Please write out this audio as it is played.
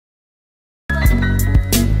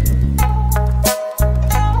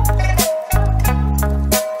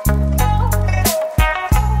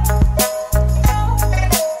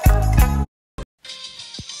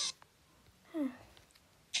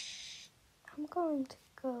I'm going to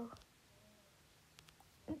go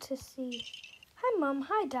to see. Hi, Mum.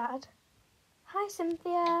 Hi, Dad. Hi,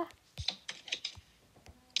 Simthia.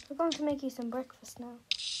 We're going to make you some breakfast now.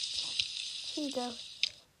 Here you go.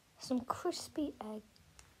 Some crispy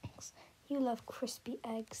eggs. You love crispy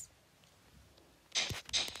eggs.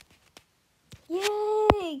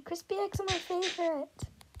 Yay! Crispy eggs are my favourite.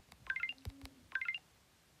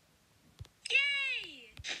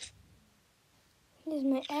 Yay! Here's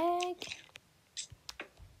my egg.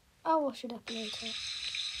 I'll wash it up later.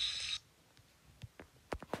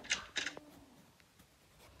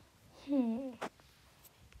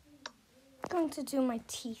 Going to do my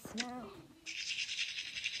teeth now.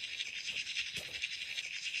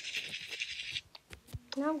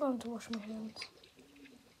 Now I'm going to wash my hands.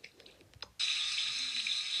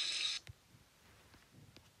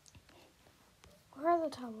 Where are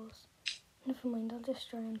the towels? Never mind, I'll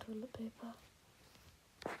just dry on toilet paper.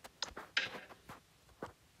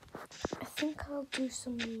 I think I'll do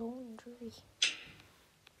some laundry.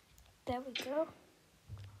 There we go.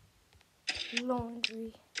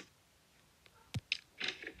 Laundry.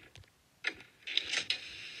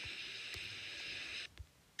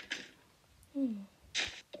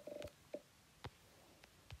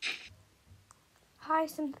 Hi,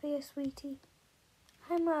 Simthia, sweetie.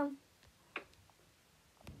 Hi, Mum.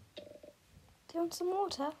 Do you want some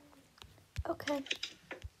water? Okay.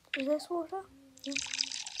 Is this water? Yeah.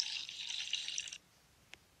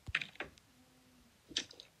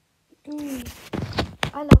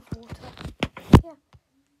 I love water. Yeah.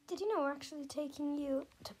 Did you know we're actually taking you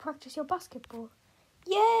to practice your basketball?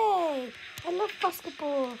 Yay! I love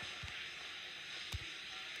basketball.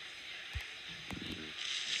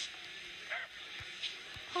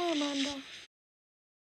 Hi, Amanda.